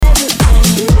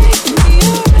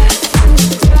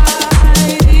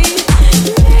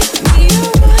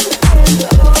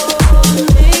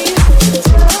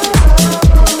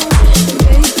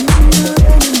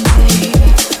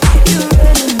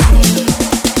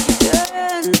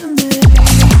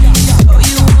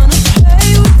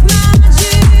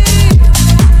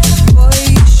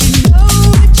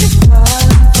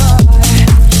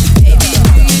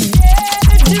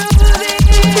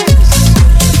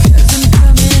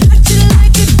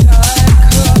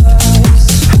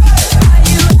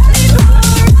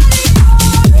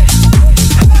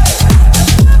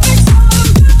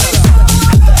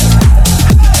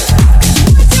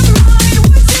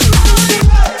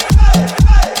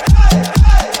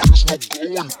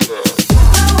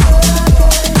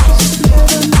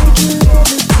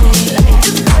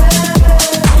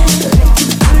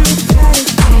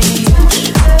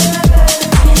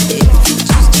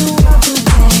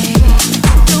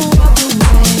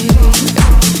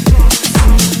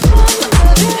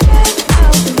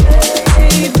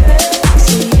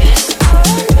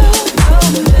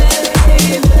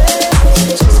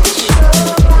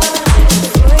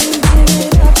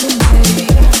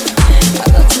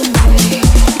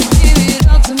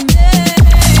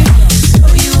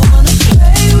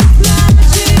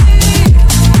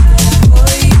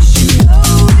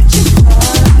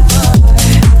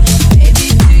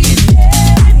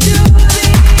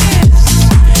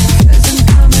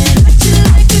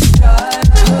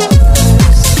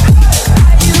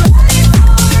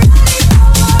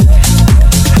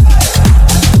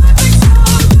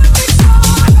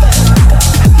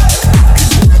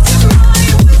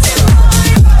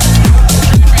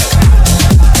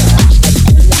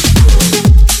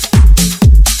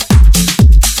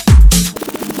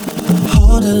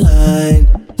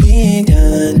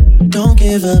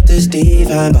this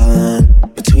divine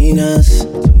bond between us.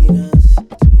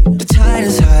 The tide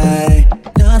is high,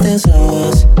 nothing's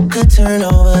lost. Could turn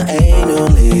over a new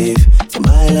leaf for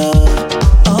my love.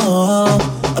 Oh,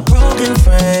 a broken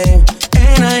frame,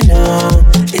 and I know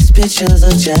it's pictures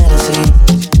of jealousy.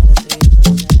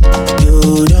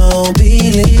 You don't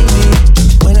believe me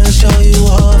when I show you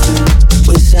often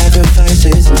with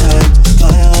sacrifices and time.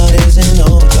 My heart is in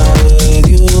overdrive with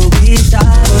you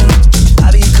beside me. I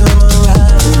become a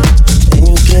rival, and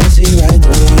you can't see right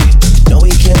through me. No, we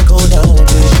can't go down like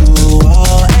this. You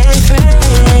are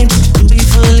afraid to be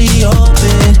fully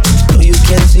open. No, you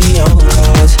can't see all the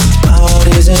cards. My heart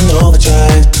is in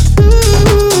overdrive.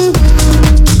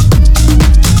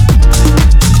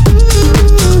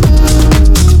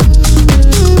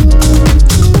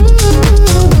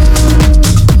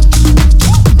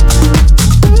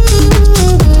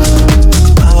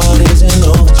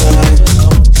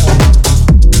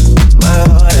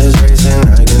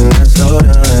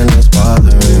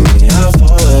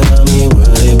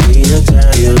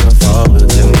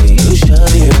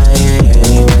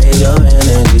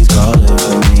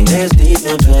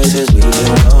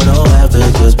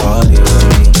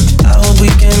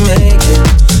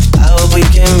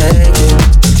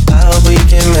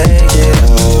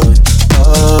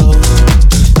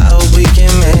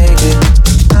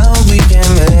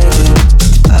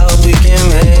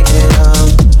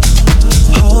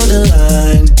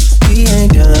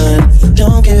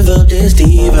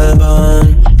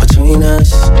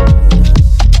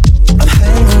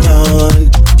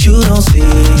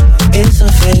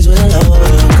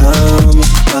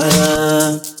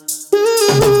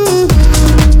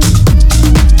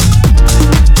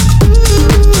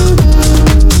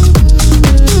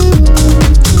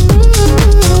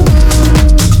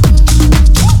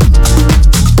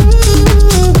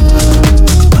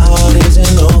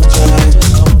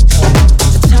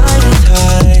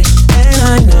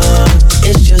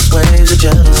 It's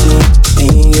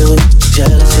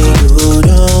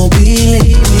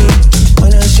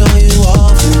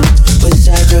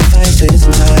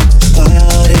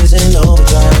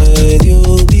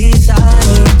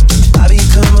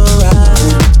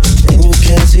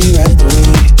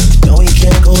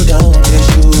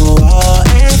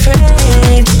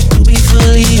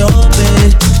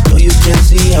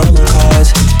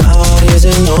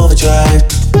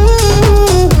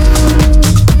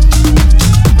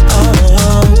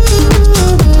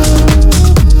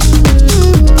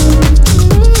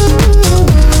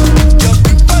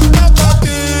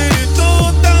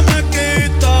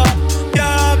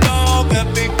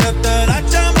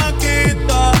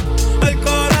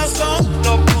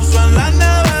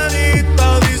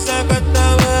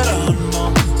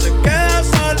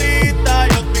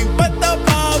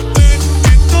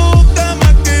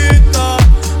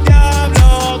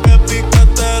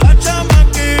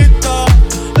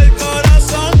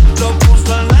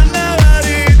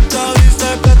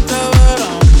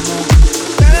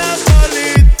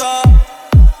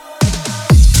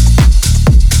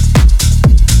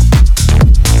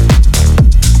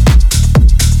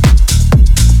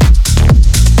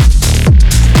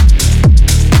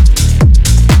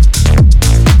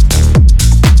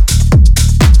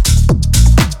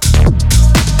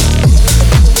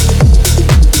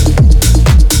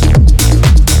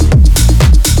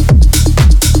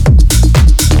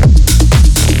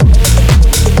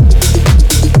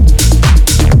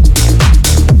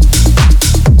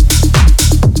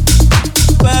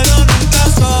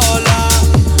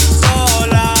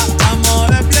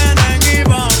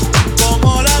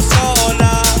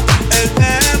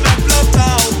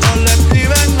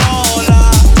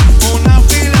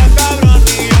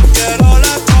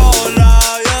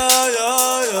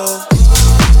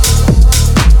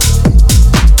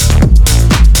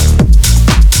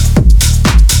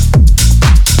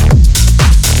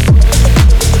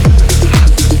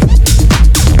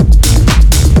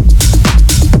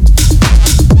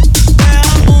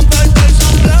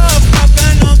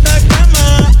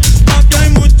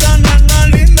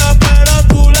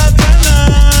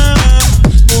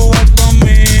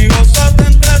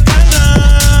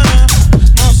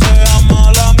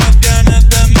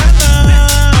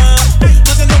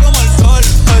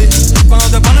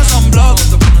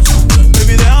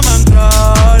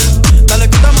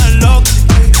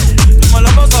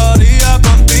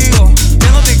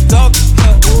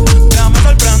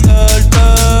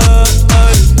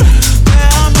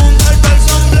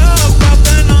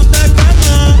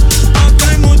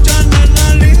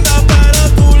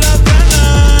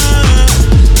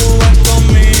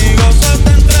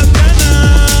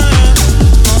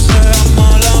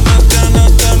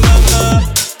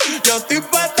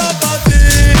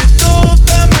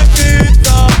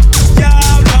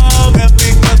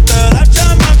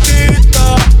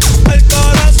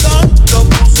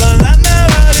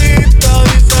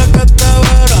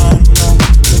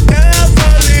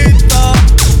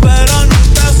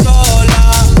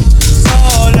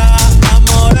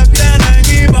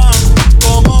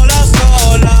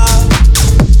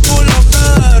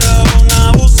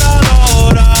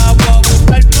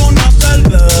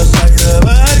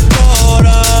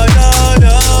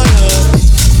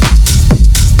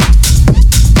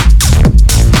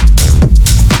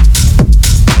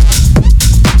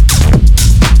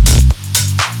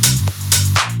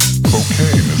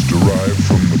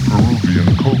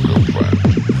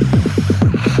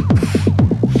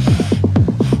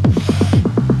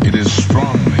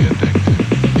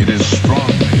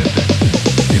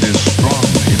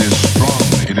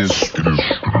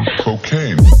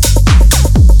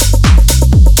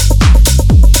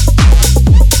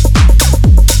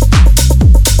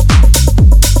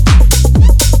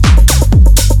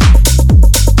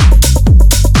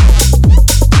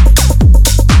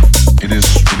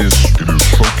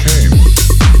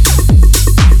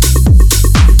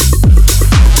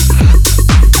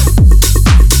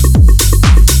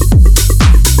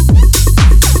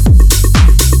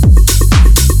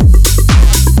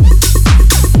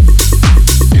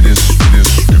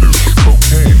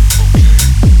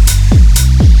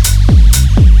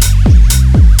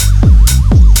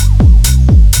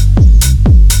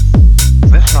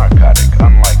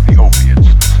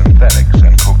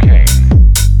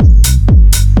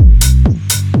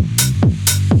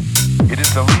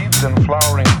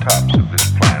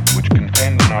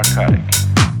narcotic.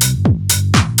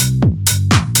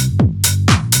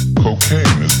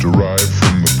 Cocaine is derived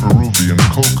from the Peruvian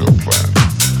coca plant.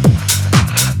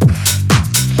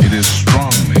 It is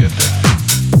strongly addictive.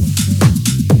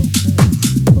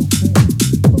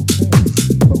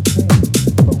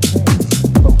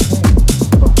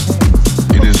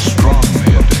 It is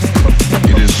strongly addictive.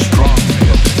 It is strongly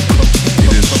addictive.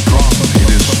 It is strong. It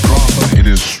is strong. It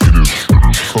is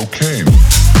cocaine.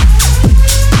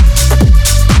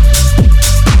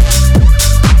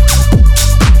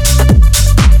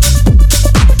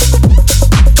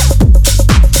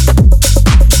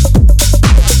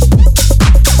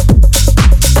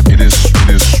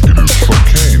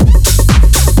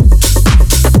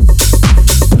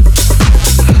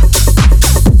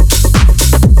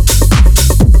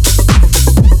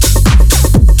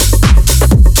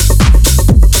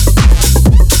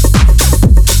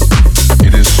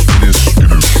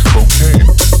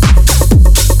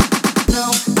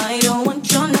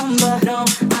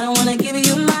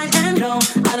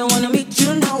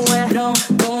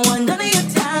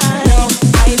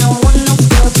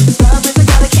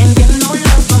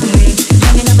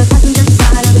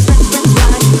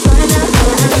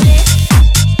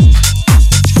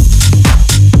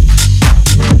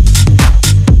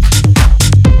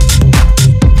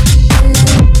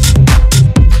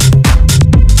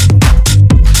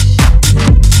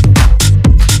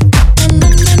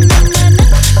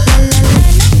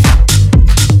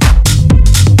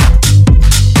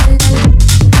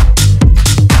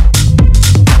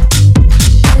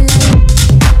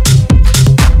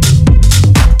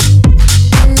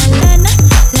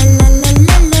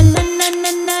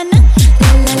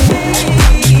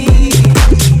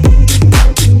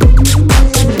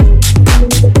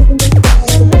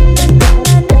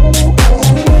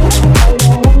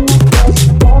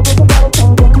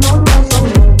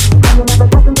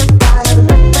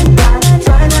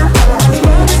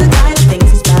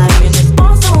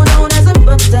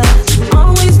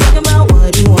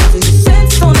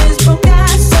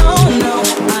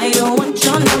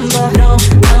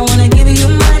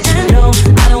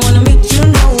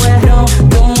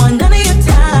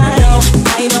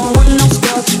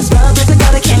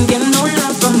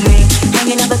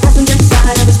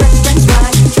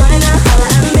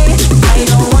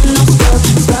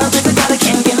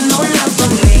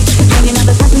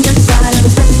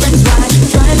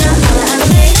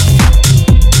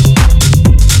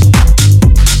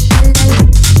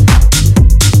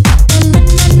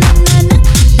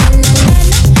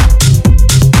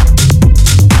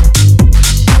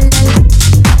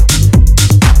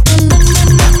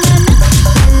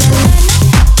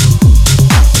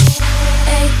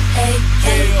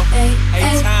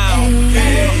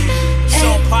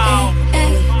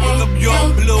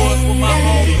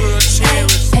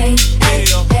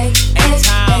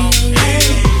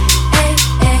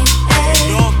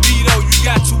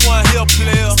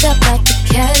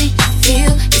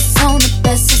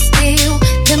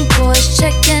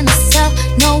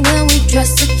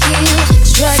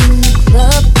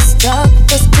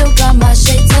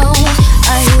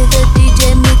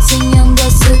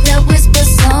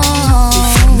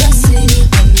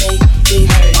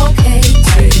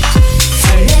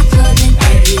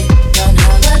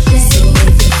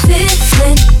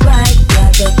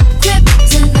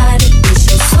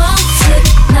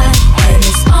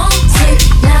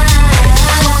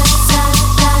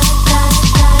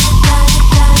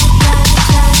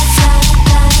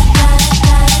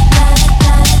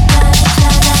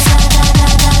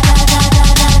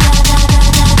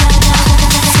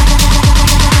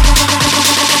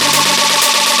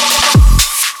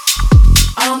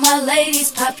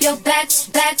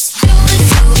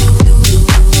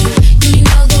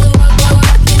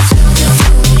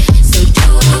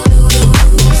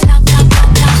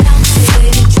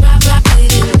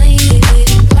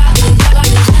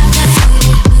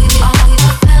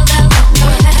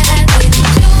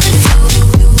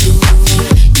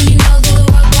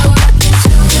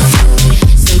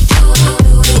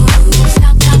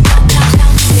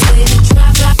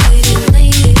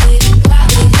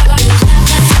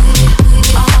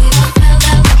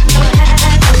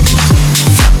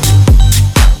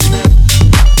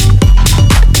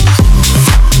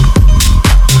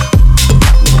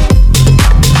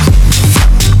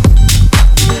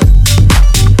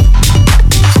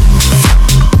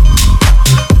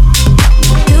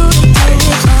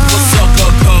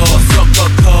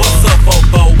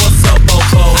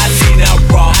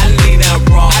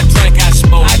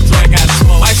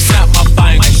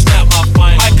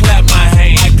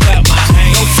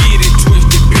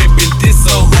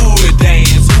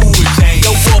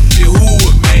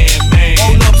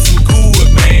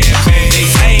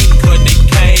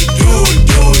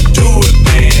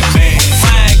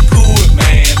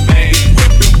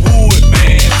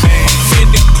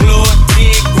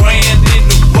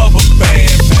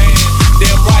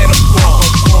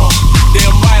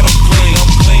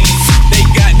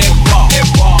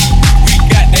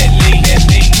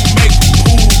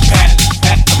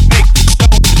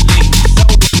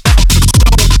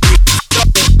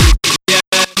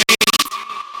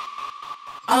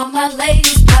 my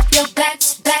ladies, pop your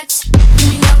backs, backs. Give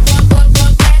me your work,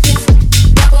 badges.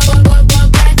 Work,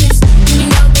 badges. Give me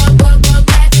your work,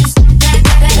 badges.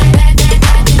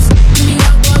 Badges. Give me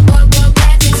your work,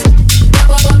 badges.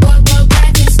 Work,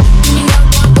 badges. Give me your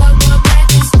work,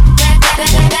 badges.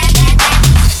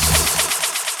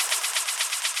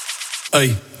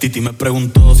 Ey, Titi me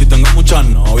preguntó si tengo muchas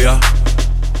novias.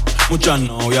 Muchas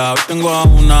novias, hoy tengo a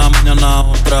una, mañana a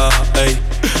otra, ey.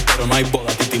 Pero no hay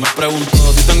boda, Titi me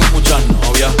preguntó si tengo muchas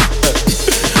novias,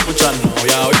 muchas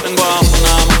novias, hoy tengo a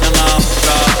una, mañana a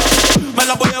otra. Me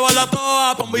las voy a llevar a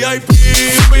todas pa' un VIP,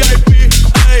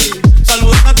 ey.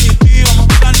 Saluden a Titi, vamos a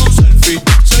pegarnos un selfie.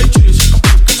 6 chis,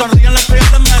 que sonrían las que ya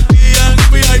te metí en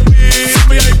VIP,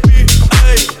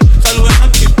 ey. Saluden a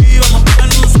Titi, vamos a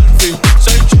pegarnos un selfie.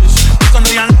 6 chis, que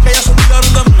sonrían las que ya se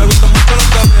olvidaron de mí. Me gustan mucho las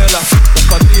Gabriela, las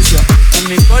Patricia, las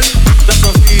Nicole, la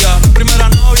Sofía. Mi primera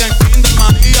novia en Kinder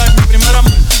María y mi primera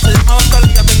amor se llamaba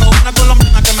Talía. Tengo una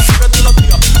colombiana que me sirve todos los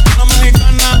días, una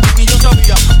mexicana ni yo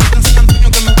sabía. Otra en San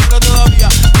Antonio que me quiere todavía.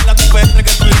 Y la terrestre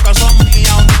que estoy caso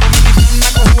mía. Una dominicana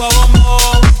que juega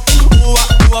bombón,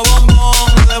 juega bombón.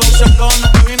 De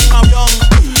Barcelona que vine en avión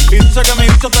y dice que mi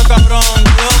bicho está cabrón.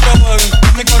 Yo que jueguen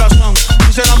en mi corazón.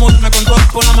 Quisiera mudarme con todo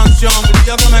por la mansión. El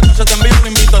día que me case te envío la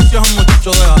invitación,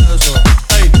 muchacho, deja eso.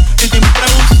 Ey, y te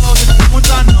pregunto si tengo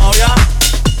muchas novias.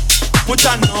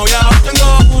 Muchas novias, hoy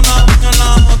tengo una,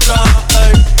 mañana otra,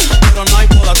 ey. Pero no hay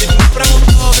boda, si me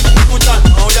pregunto si tengo muchas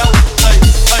novias, ey,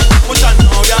 muchas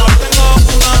novias, hoy tengo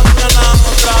una, mañana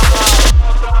otra.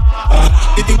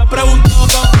 Y te me pregunto,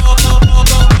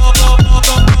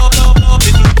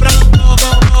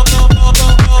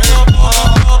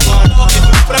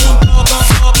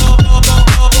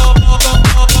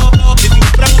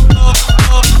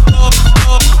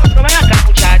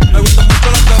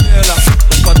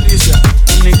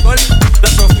 Nicole, la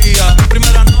Sofía, mi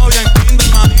primera novia en Kinder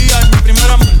María y mi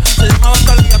primera amor se llamaba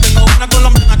Talía. Tengo una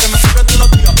colombiana que me sirve todos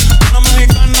los días, una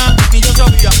mexicana ni yo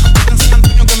sabía. Otra en San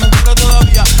Antonio que me quiere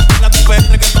todavía. Y la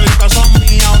terrestre que estoy caso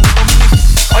mía, una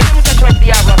dominicana. Oye, muchacho, el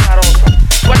diablo azaroso.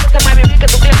 Suéltate más vivir que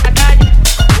tú quieres en la calle.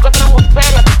 Búscate una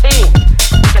mujer a ti.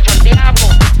 Muchacho, el diablo,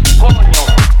 coño.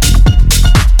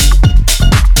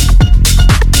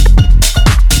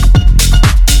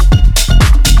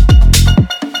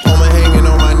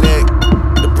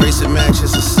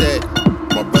 Matches are set.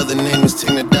 My brother name is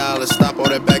 $10. Stop all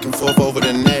that back and forth over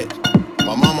the net.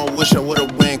 My mama wish I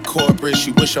would've went corporate.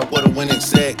 She wish I would've went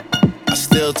exec. I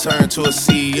still turn to a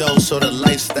CEO, so the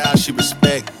lifestyle she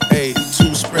respect. Hey,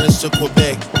 2 sprinters to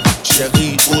Quebec.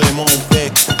 Cherie, où est mon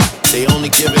bec? They only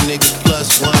giving niggas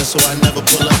 +1, so I never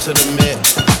pull up to the Met.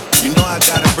 You know I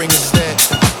gotta bring a set.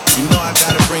 You know I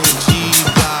gotta bring a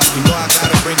G-Block. You know I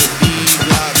gotta bring a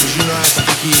D-Block. Cause you know how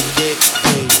sticky it get.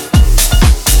 Hey.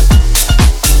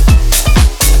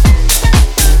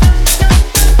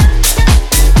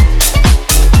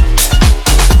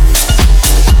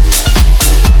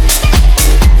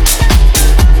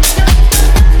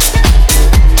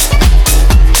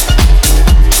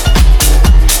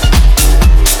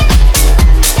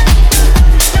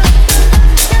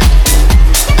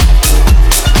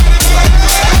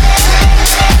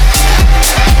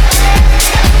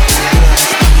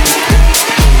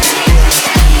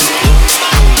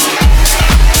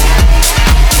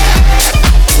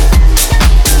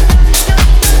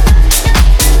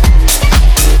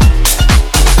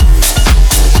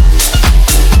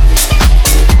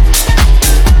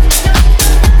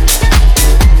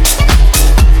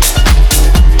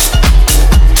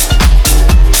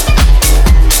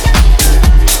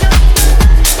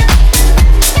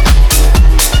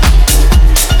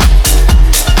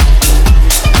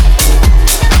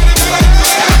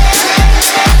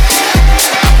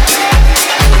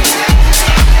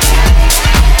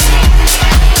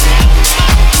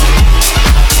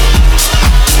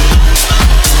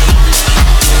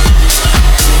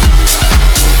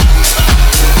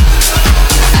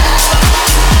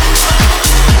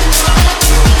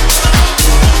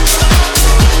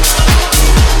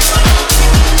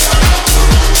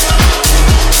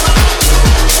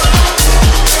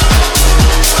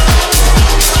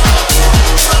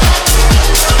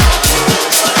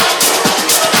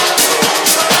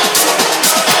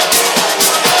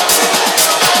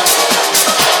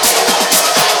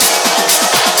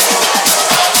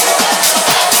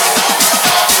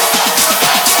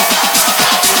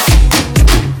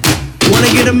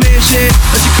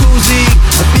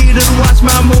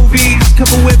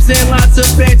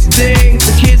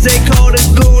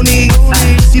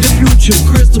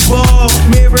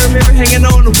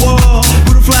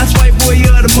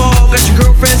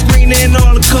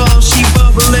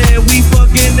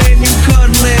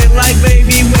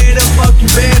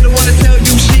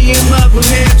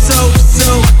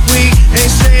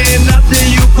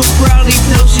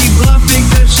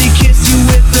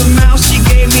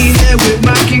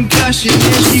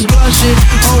 and she blushing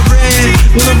on red.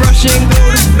 Wanna rush and go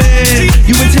to bed.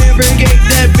 You interrogate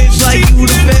that bitch like you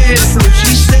the best. So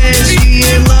she said she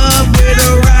in love with a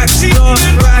rock star,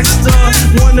 rock star.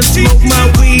 Wanna smoke my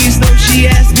weed, so she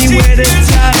asked me where the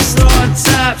top star,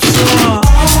 top star.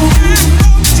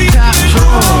 Top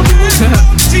drawer.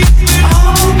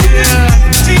 Yeah.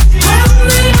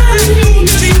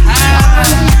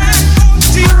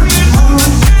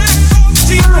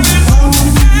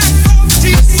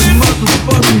 Some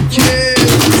motherfucking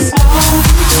kids.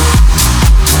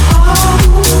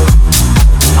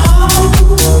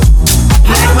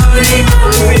 Black money,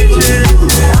 bitches.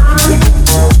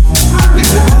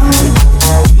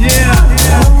 Yeah,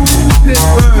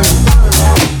 Pittsburgh.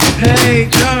 Hey,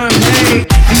 John, hey,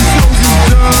 these hoes is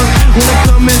drunk. Wanna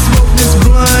come and smoke this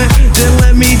blunt? Then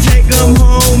let me take them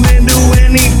home and do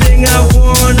anything I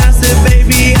want. I said,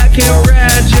 baby, I can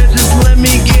ride ya. Just let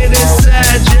me get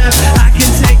inside ya. I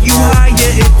can take you higher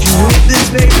if you hit this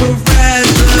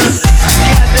vaporizer. I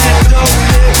got that dope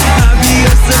dick, I'll be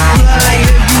a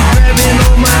supplier. You grabbing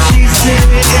on my cheeks and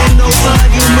hitting no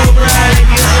volume, no riding.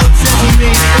 You're texting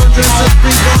me, under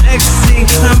something on ecstasy.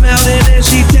 I'm out and then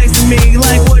she texting me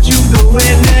like, what you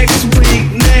doing next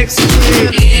week, next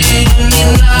week? Hear me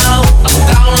now, I'm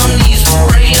down on knees,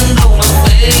 praying though I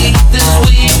fade this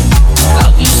week.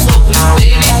 Love you so good,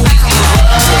 baby, please give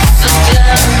us a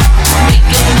chance. Make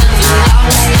amends and I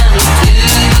will stand up to the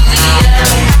end.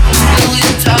 A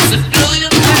million times, a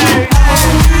billion times.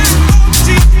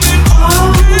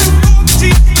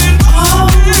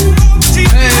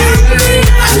 Hey,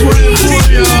 I swear for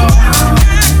y'all,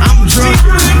 I'm drunk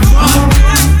as fuck.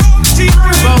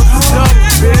 About to go,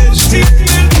 bitch. Hey,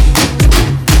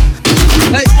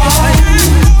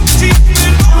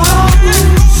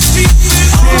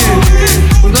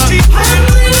 what's up?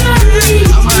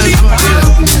 I might as well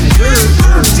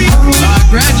I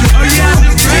graduated. Oh yeah, I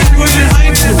just graduated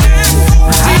high school.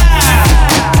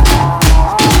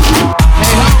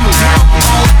 Hey, homie,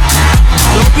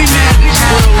 don't be mad at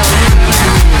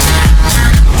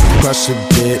Crush a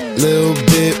bit, little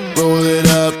bit, roll it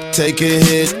up, take a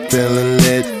hit, feeling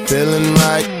lit, feeling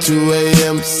right, 2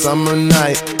 a.m. summer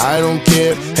night, I don't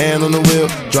care, hand on the wheel,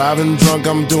 driving drunk,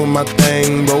 I'm doing my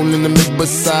thing, rolling the mid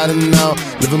beside and out,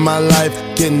 living my life,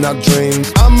 getting our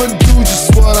dreams, I'ma do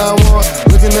just what I want,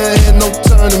 looking ahead, no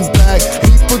turning back,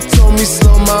 people told me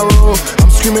slow my roll, I'm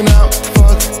screaming out,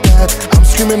 fuck that, I'm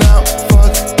screaming out,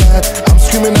 fuck that, I'm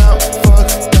screaming out, fuck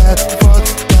that, fuck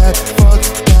that, fuck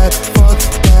that, fuck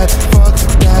that, fuck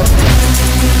that.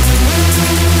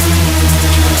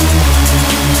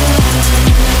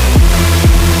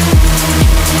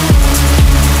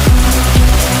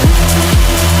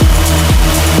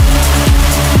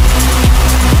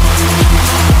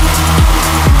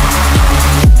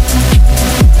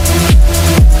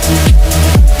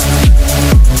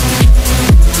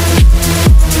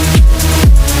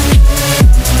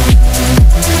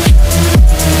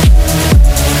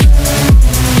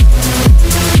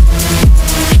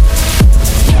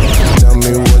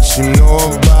 You know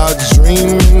about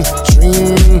dreaming,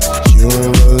 dreaming. You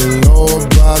don't really know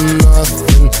about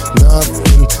nothing,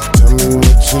 nothing. Tell me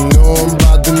what you know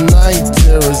about the night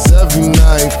terrors every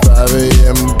night. 5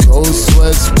 a.m. cold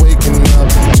sweats waking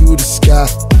up to the sky.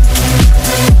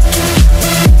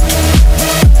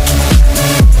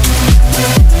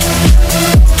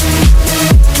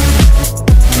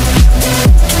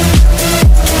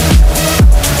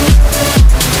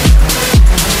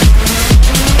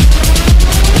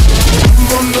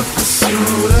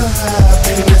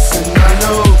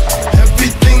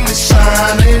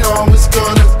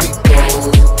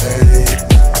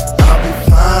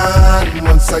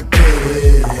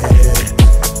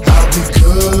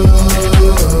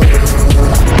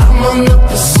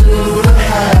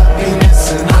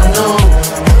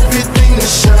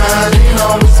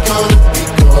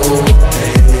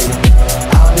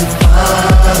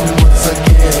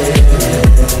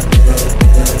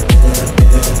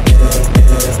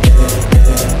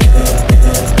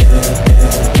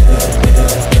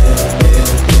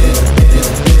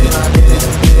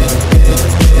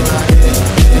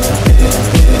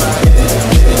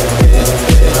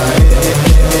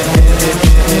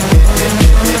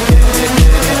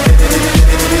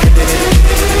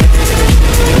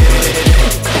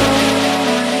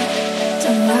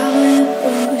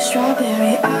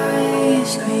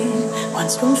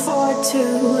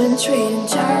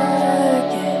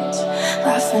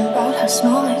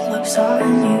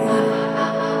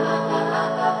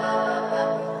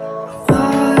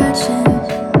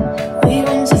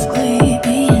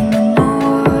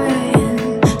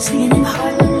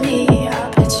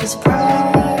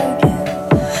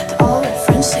 All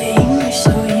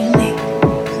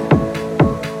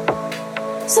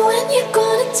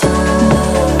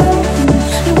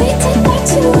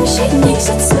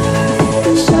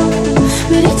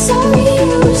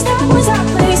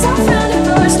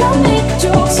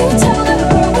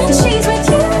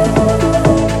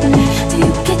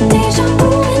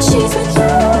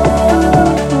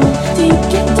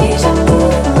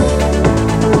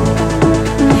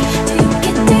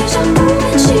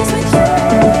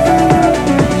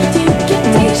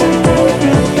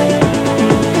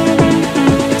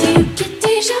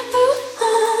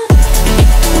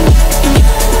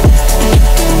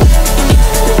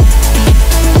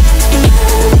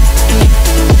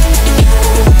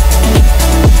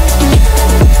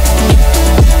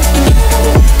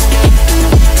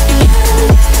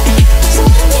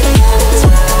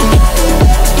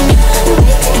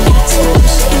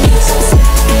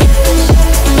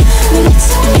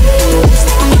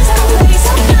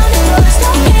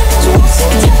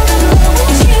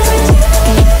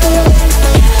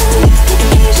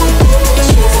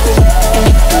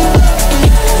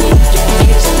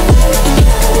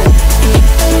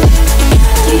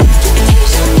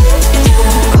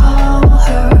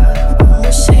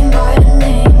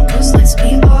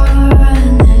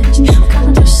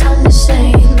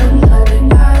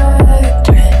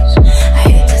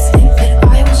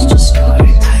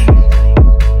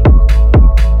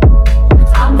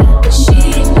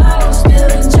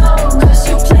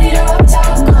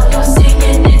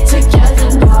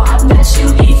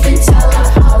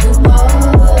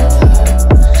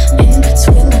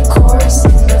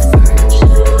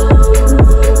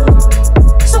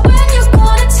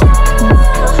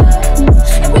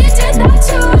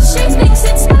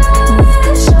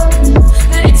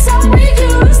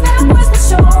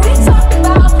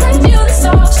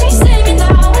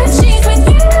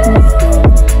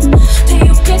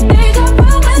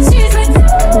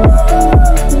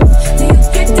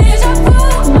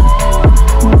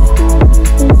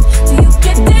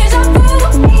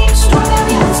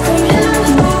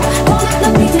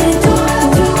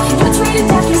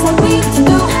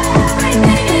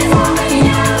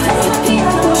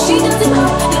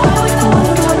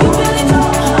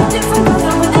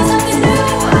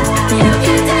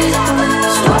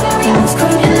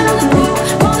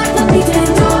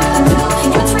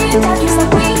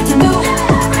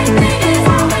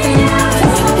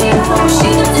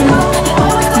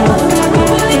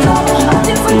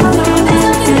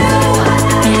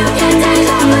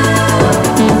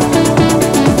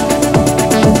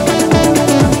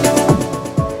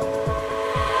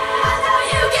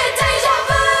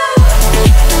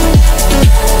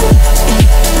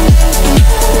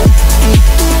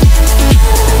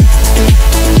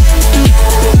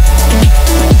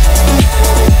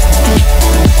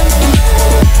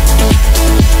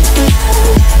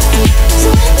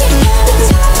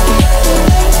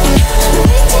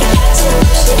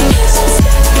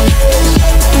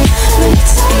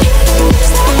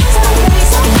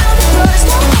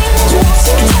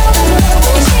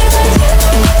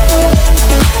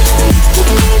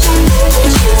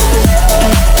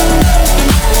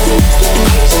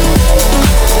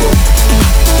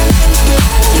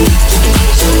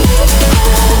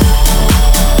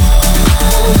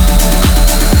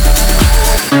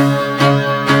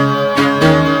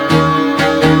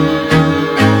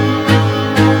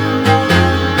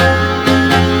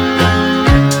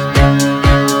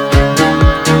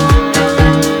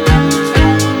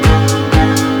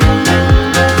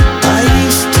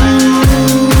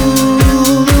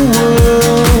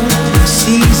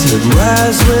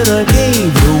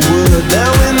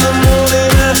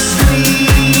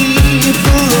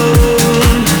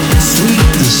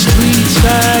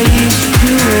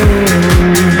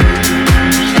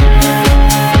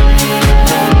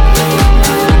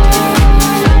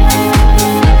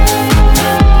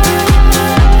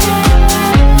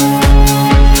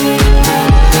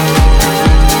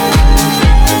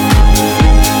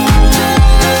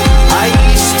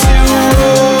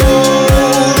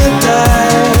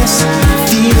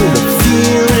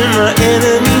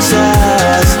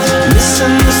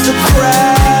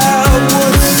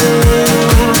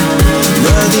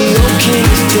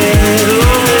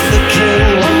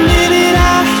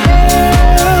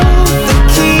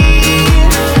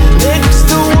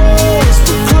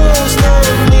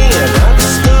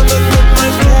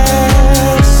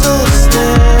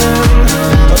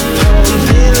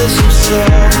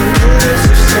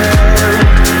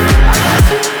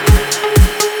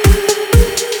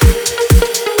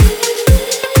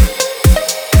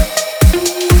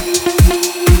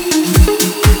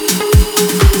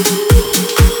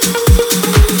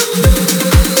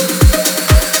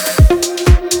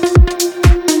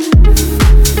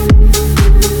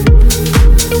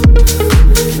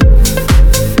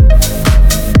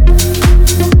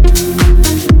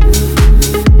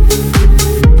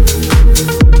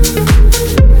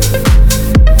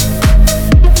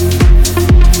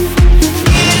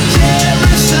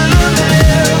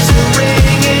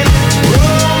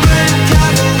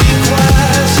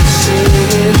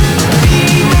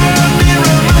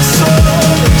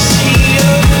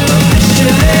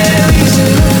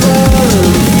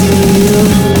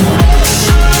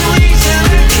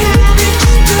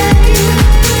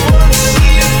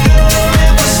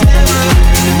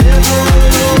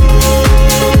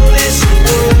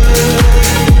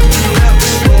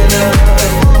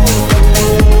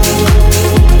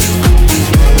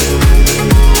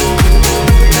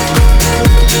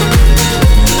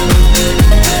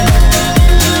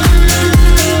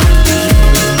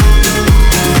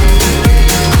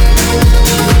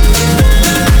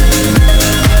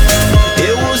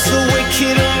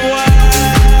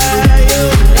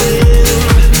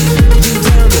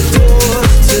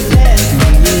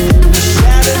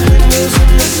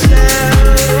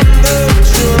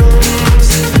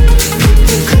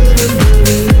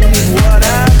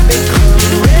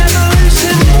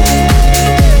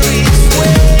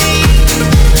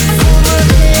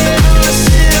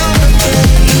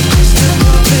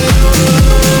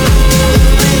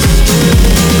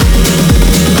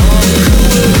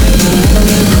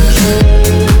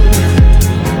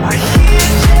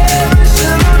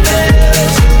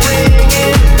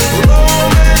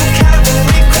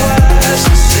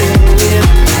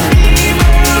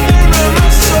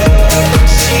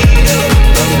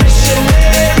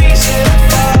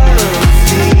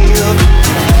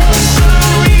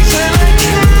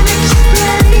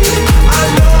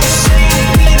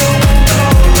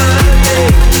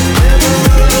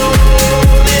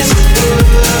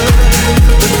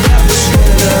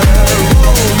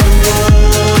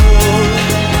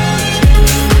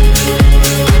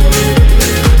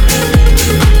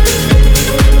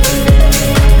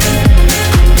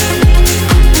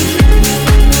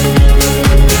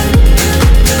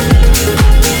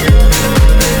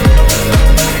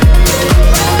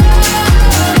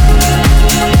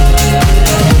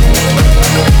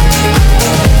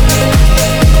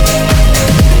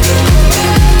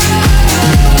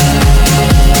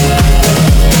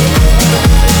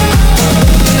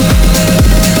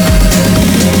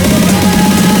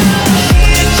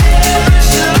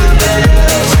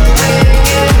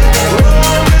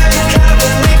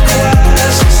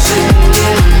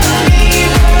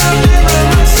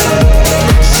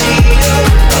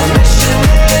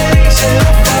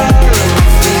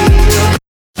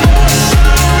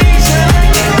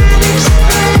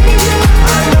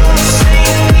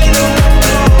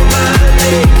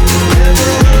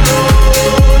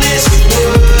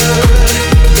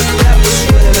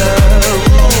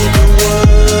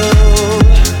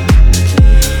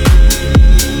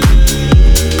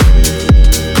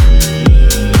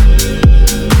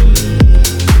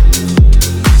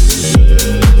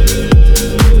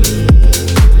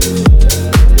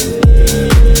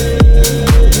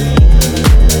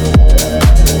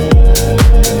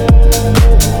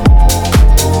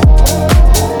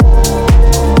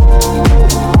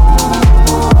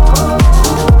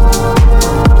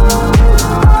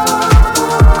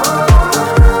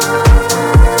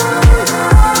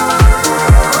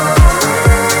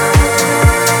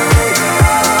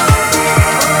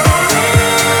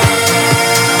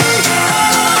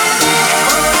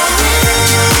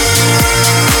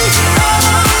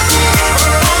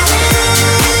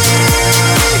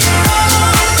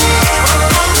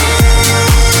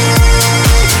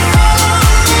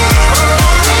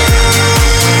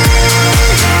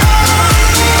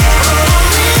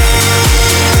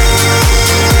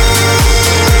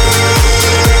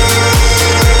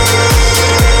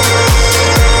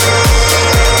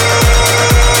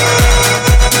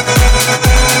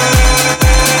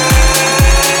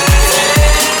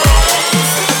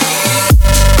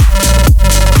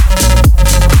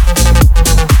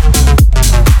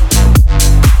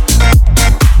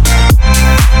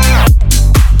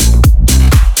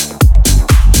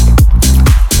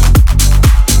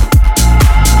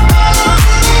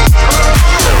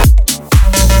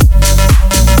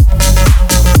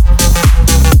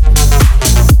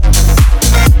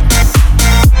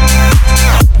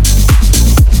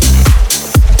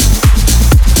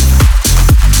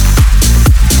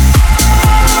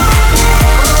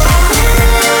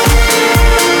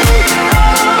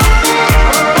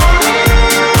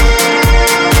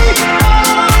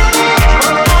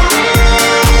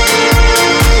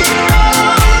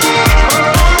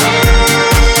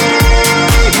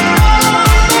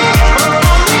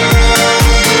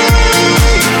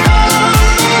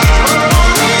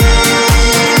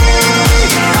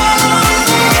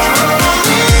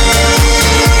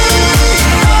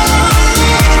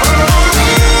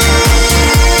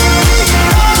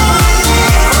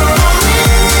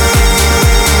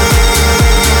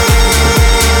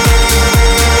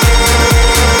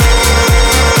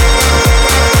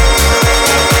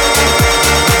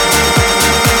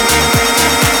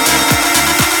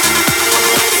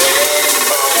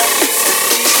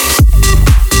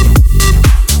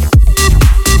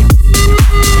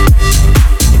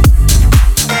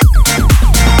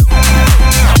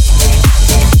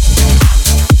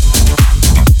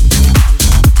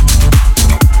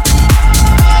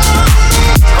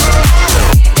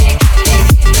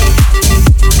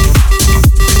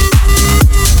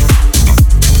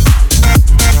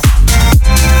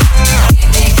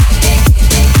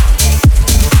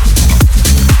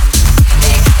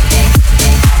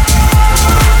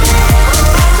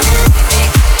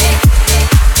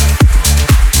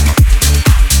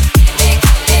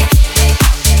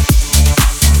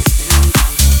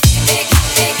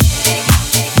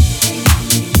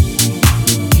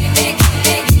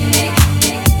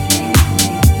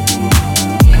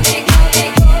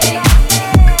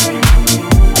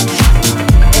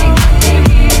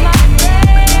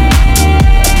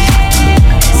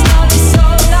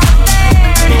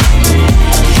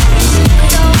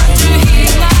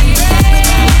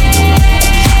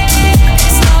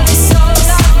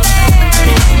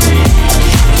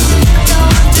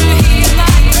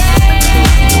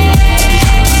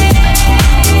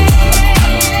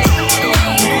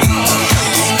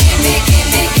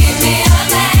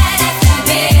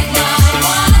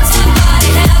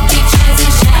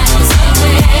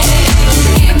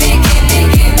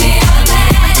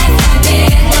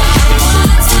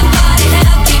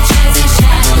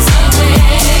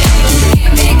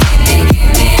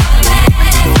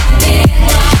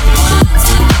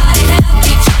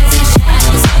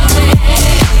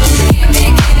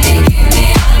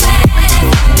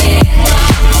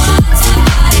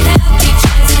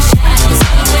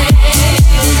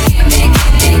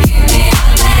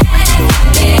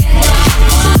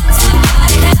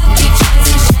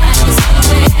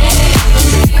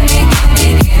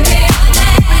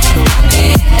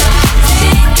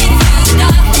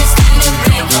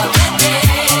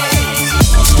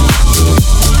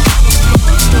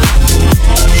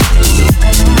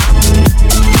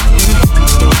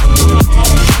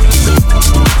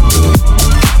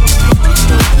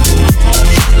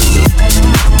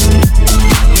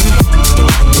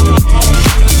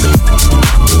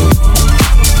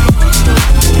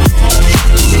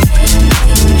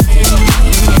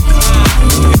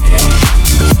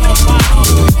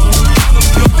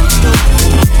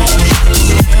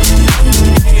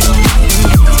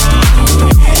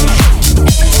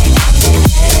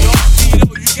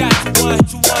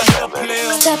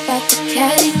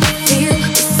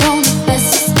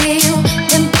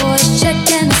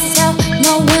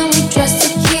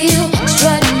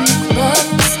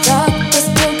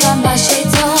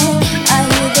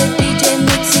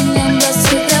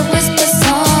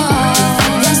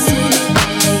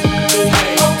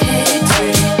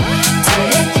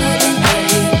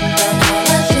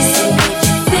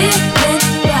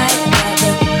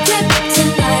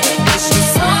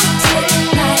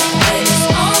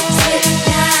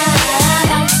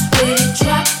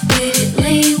Drop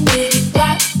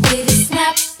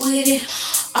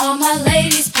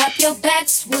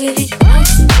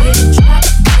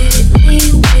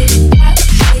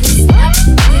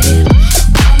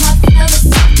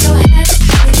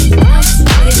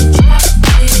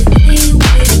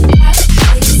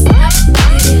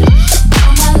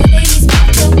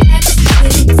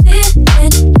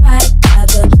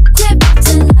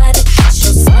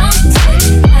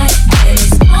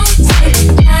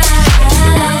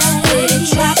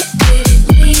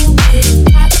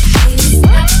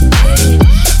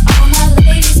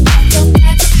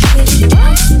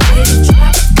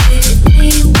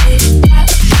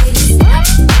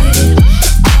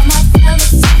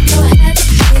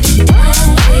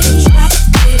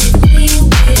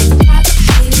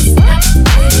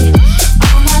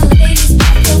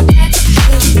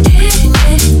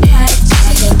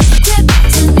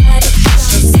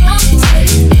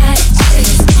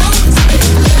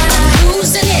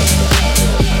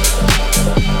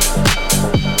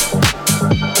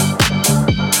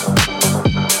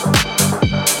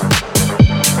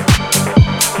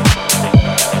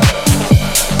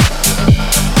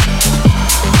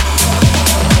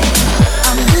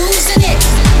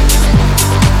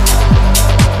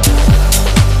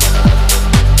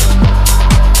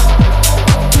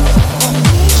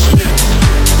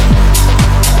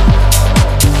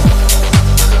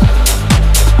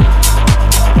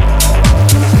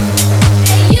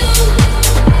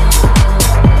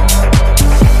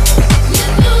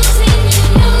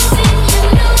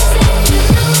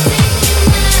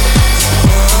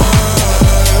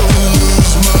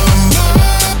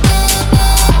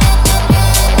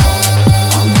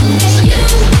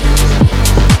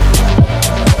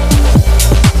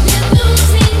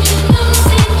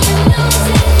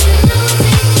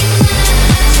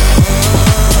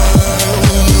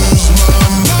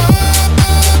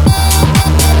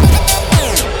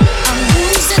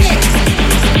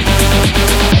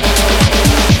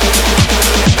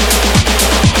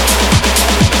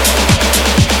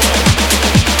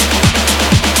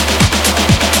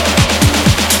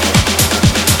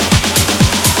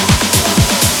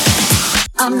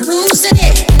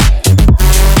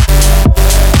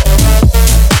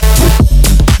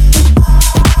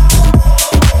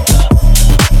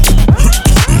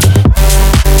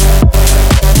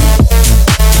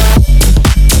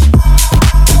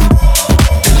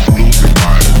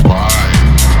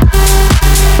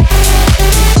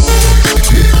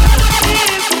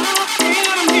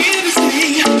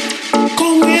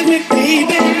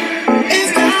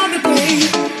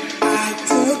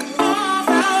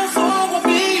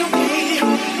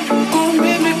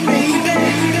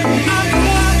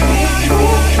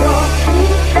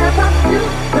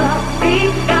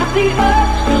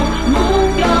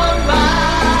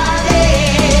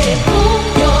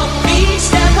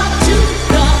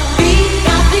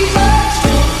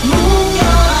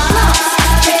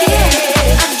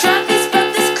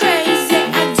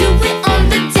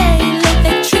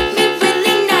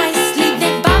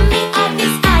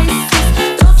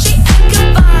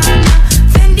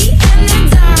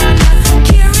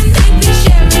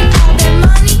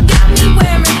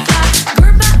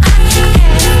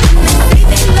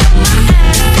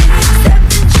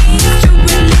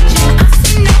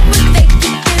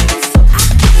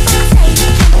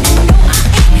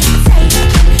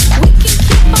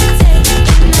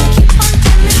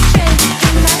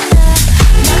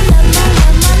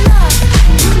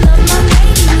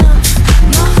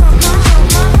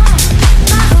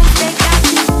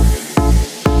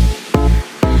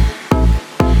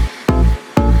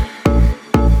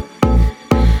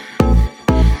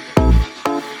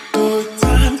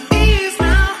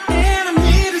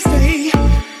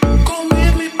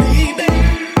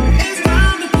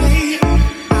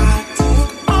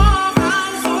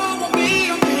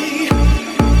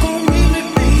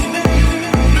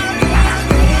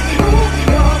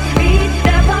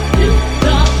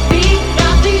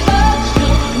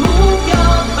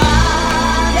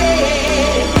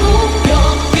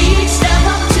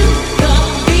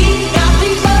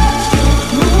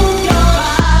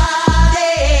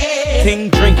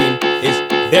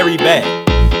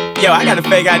Yo, I got a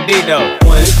fake ID though.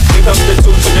 One, here comes the two,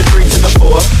 from the three to the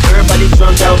four. Everybody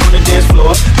drunk out on the dance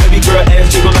floor. Baby girl ass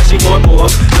jiggle like she want more.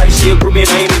 Like she a groupie and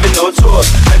I ain't even no tour.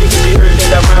 Maybe cause she heard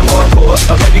that I rhyme hardcore.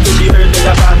 Or maybe cause she heard that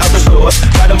I buy out the store.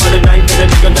 Bottom of the ninth and the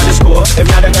nigga got to score. If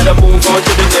not, I gotta move on to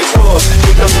the next floor.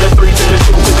 Here comes the three to the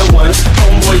two to the one.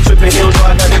 Homeboy tripping, he don't know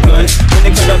I got a gun. When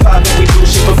they come to pop and we do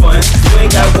shit for fun. You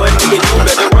ain't got one nigga, you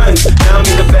better run. Now I'm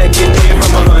in the back getting here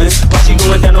from my hun. While she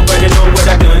going down, nobody know what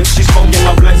I done. She smoking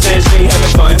my blunt, saying she ain't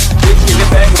having fun. Bitch, get it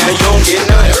back, now you don't get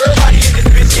none. Everybody in this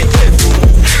bitch get tipped.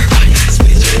 Everybody in this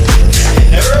bitch get tipped.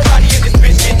 Everybody in this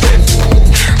bitch get tipped.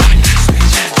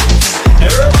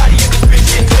 Everybody in this bitch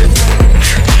get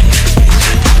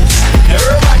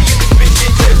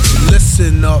tipped.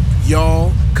 Listen up,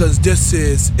 y'all, cause this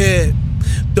is it.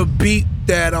 The beat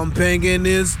that I'm banging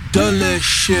is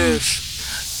delicious.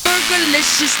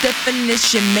 Burgerlicious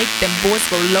definition, make them boys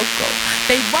go loco.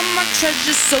 They want my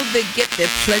treasures so they get their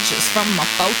pleasures from my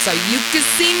photo. You can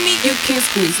see me, you can't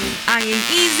squeeze me. I ain't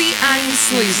easy, I ain't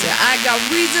sleazy. I got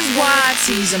reasons why I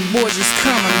tease them. Boys just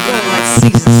come and go like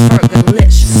seasons.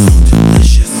 Burgerlicious,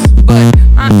 but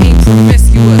I ain't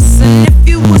promiscuous. And if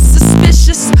you were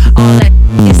suspicious, all that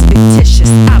is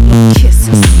fictitious. I blow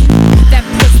kisses. That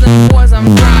puts them boys on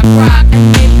rock,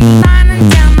 and they be lining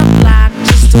down the block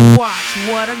just to watch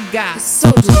what I got. It's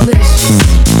so delicious.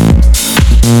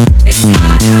 It's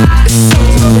hot, it's so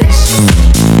delicious.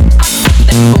 I put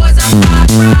them boys on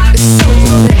rock, it's so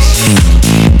delicious.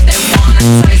 They wanna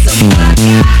taste of what I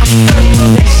got. I'm so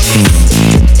delicious.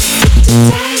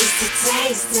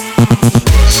 Taste it.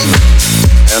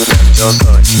 And then just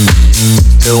touch me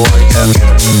till I can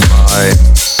get my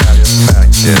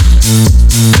satisfaction.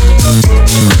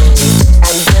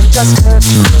 And then just hurt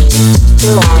me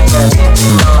till I can get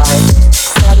my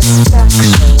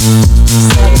satisfaction.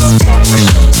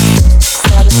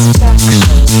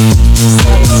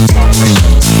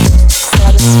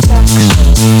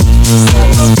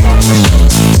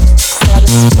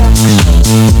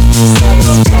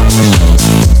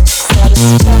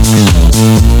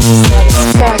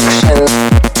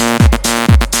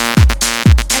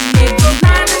 And they be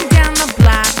lining down the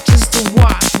block just to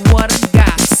watch what I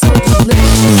got. So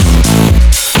delicious.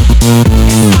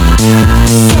 It's hot,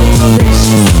 so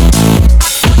delicious. I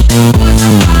put them boys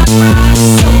on rock,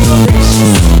 so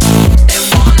delicious. They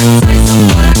wanna taste of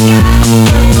what I got. I'm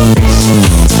so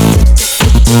delicious.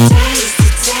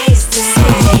 Taste it. So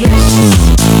delicious.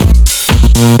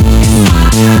 It's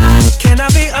hot. Can I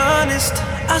be honest?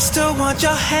 I still want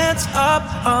your hands up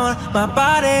on my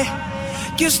body.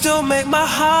 You still make my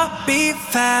heart beat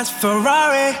fast.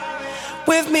 Ferrari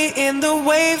with me in the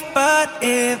wave, but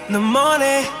in the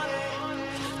morning.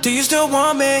 Do you still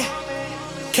want me?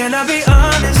 Can I be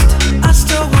honest? I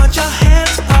still want your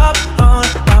hands up on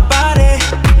my body.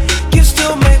 You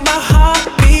still make my heart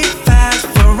beat fast.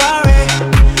 Ferrari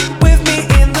with me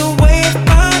in the wave,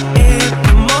 but in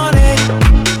the morning.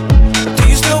 Do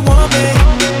you still want me?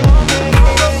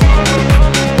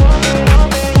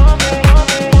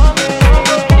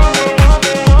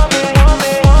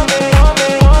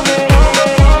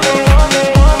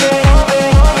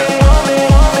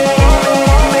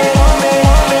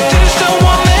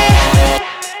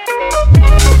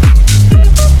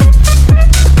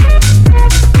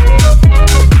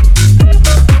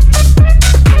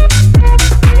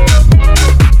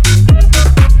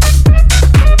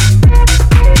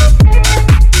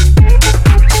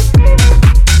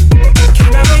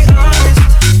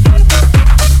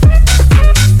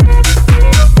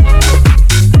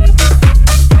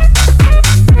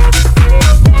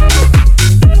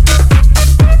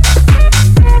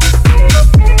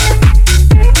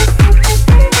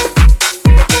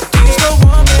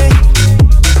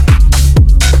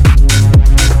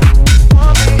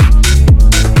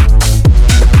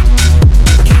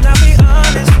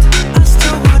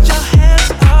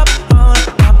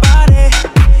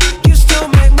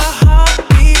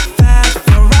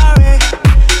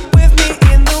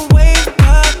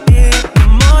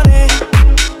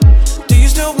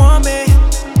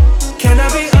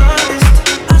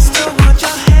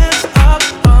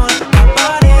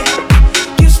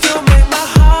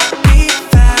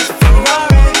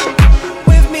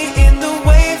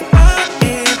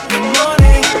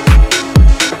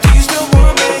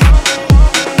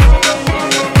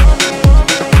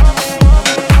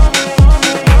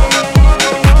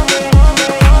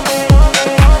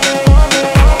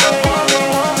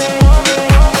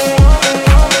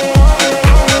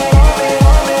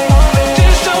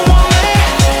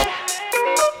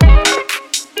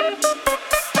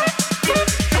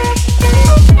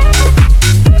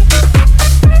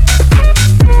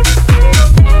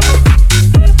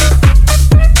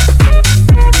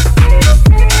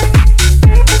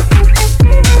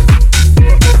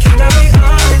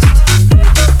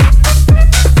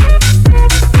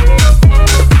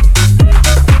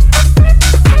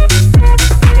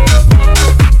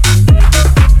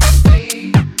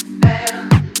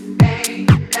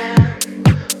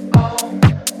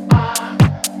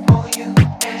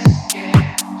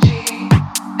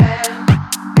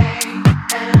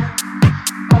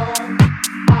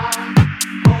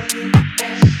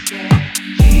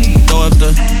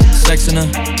 sex in her.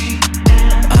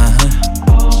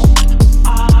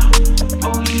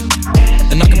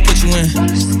 And I can put you in.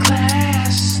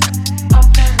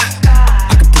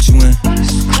 I can put you in.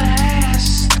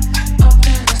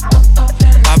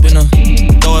 Hop in her,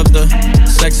 throw up the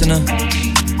sex in her.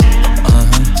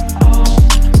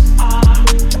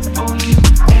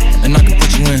 And I can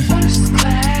put you in.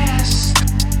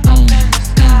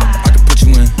 I can put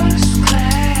you in.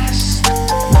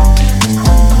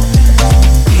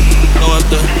 Throw up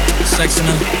the sex in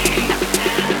her.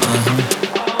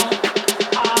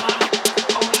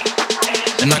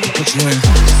 And I can put you in.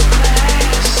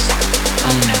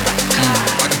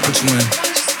 I can put you in.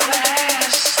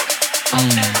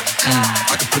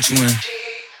 I can put you in.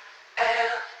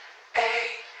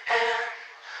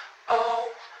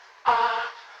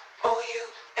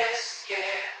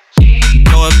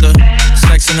 Throw up the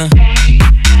sex in her.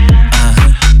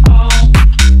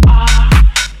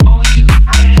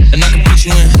 And I can put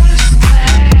you in.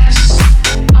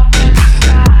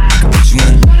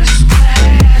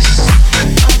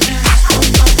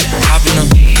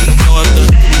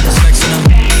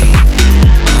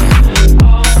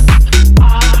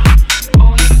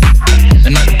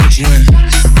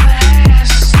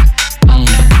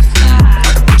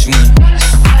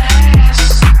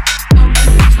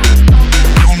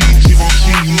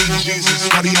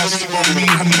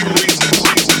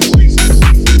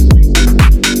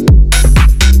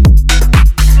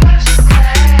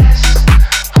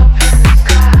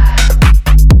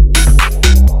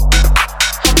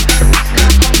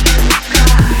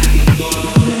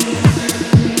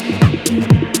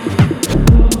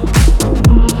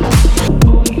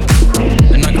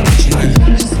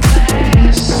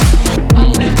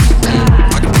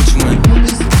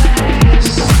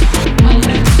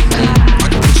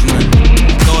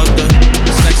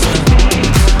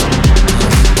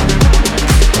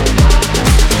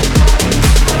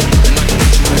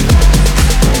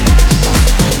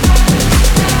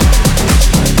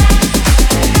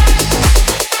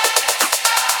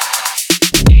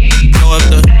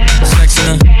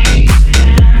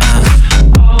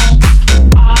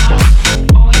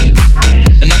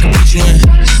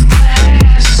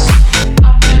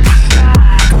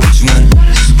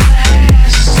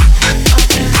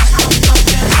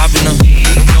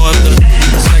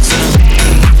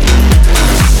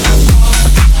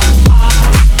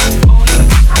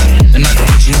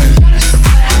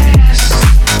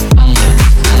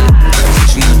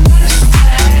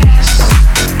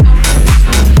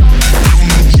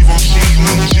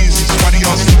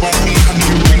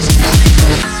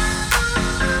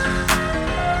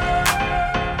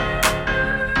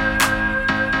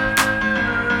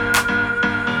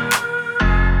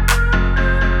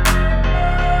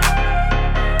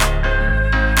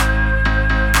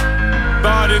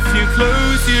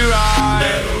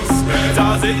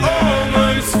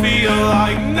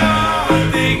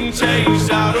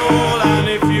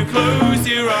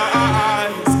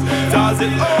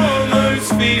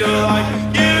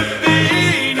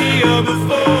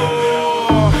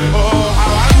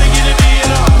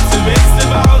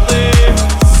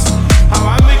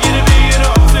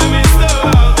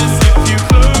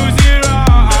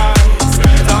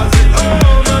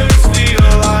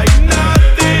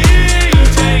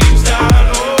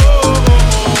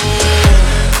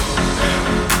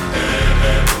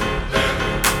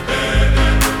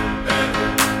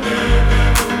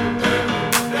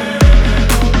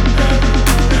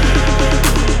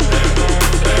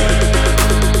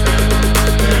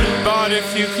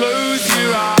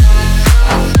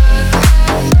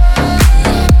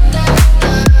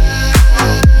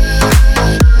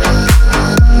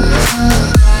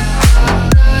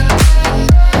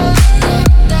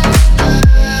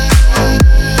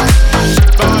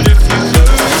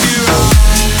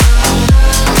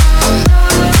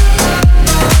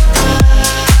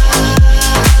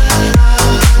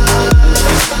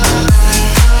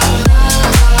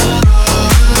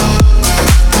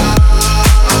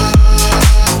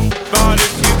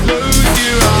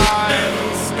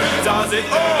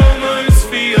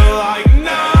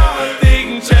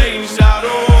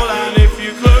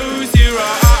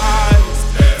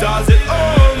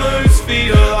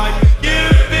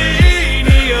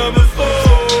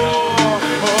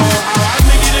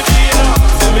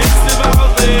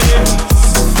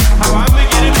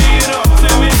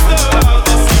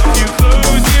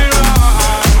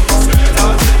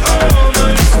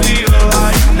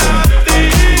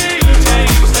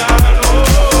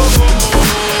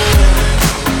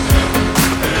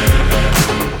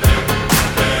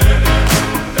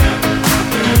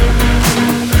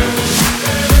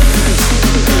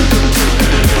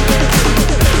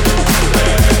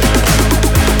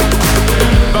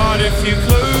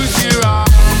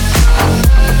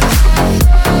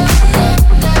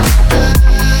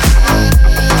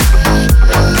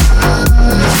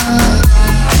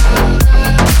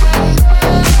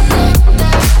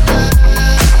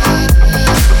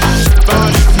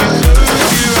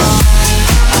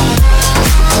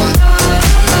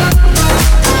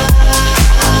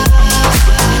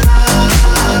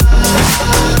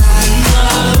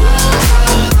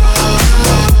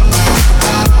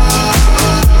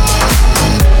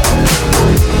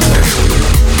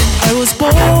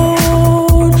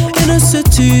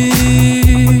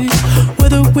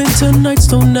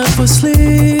 never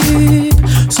sleep.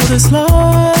 So this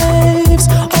life's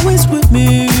always with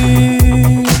me.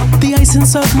 The ice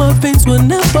inside my veins will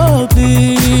never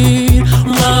bleed.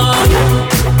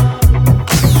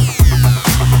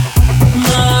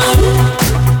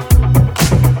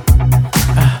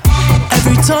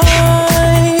 Every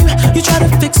time you try to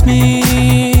fix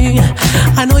me,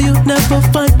 I know you'll never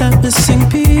find that missing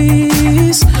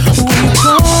piece. When you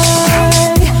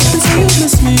cry and say you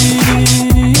miss me,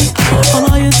 I'll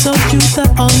lie and tell you that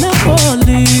I'll never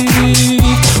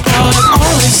leave. But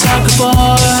always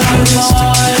sacrifice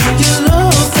your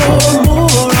love for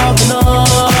more of the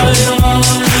night.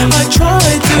 I try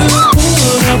to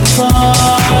put up a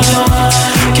fight,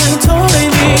 can't tie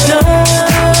me down.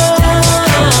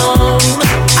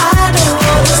 I don't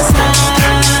wanna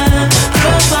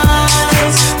sacrifice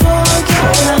for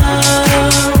your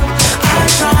love. I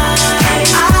try,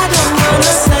 I don't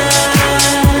wanna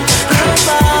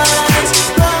sacrifice,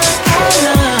 but I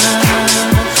love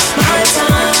my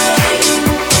time.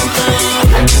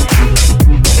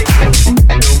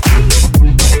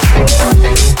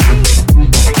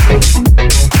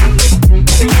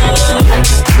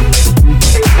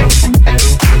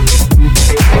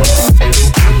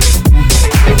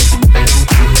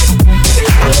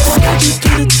 Hold you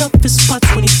through the toughest spots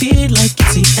when you feel like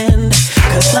it's the end.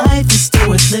 Cause life is still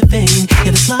worth living.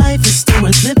 Yeah, this life is still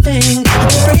worth living. I'm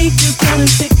afraid to go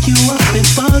and pick you up and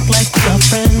fuck like we are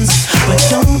friends. But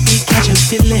don't be catching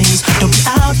feelings. Don't be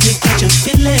out here catching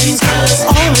feelings. Cause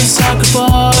always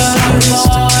sacrifice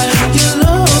your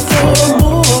love for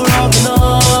more of the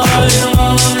night.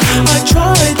 I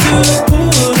try to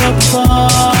put up a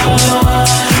fight,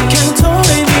 can't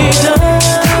tie me down.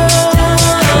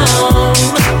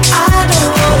 I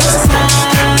don't wanna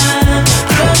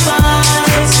sacrifice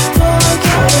for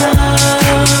your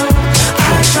love.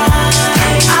 I try,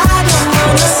 I don't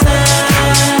wanna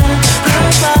sacrifice,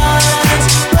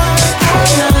 but I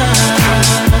love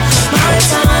my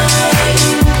time.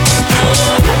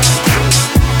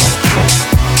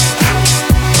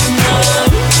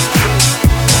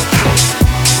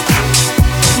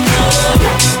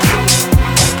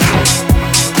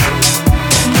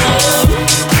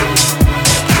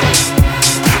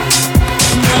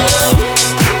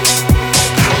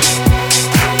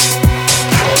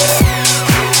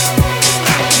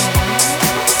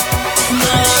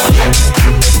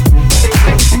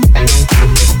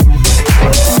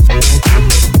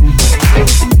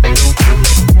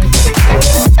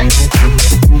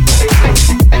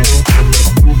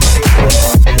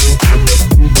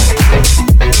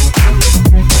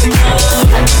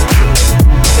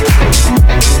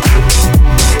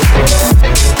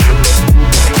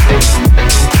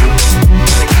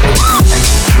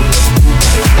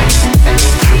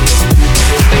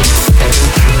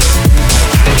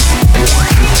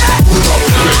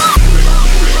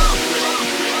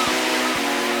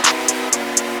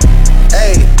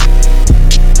 Hey,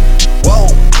 whoa,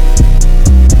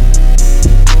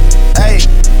 hey,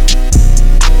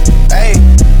 hey,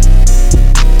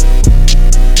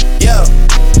 yeah.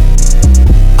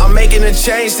 I'm making a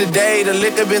change today. The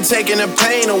liquor been taking the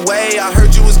pain away. I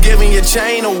heard you was giving your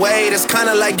chain away. That's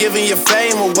kinda like giving your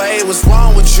fame away. What's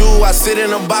wrong with you? I sit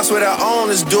in a box where the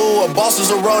owners do. A boss is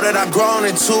a role that I've grown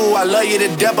into. I love you to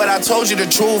death, but I told you the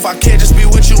truth. I can't just be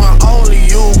with you, I'm only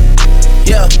you.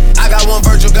 Yeah, I got one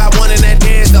Virgil, got one, and that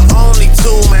is the only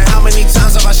two, man. How many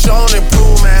times have I shown and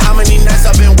proved, man? How many nights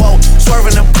I've been woke,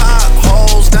 swerving the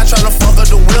potholes, not trying to fuck up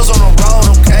the wheels on the road,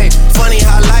 okay? Funny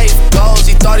how life goes.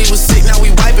 He thought he was sick, now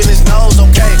we wiping his nose,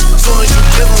 okay? Soon as you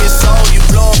give him your soul, you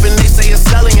blow up and they say you're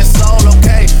selling your soul,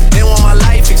 okay? They want my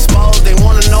life exposed, they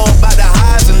wanna know about the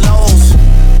highs and lows.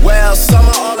 Well,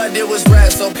 summer all I did was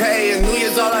rest, okay? And New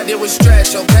Year's all I did was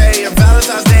stretch, okay? And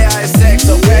Valentine's Day I had sex,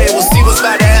 okay? We'll see what's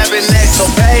about to happen next,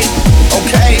 okay?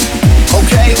 Okay,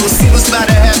 okay, we'll see what's about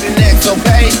to happen next,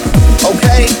 okay?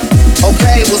 Okay,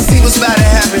 okay, we'll see what's about to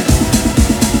happen.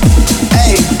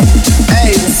 Hey,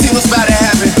 hey, we'll see what's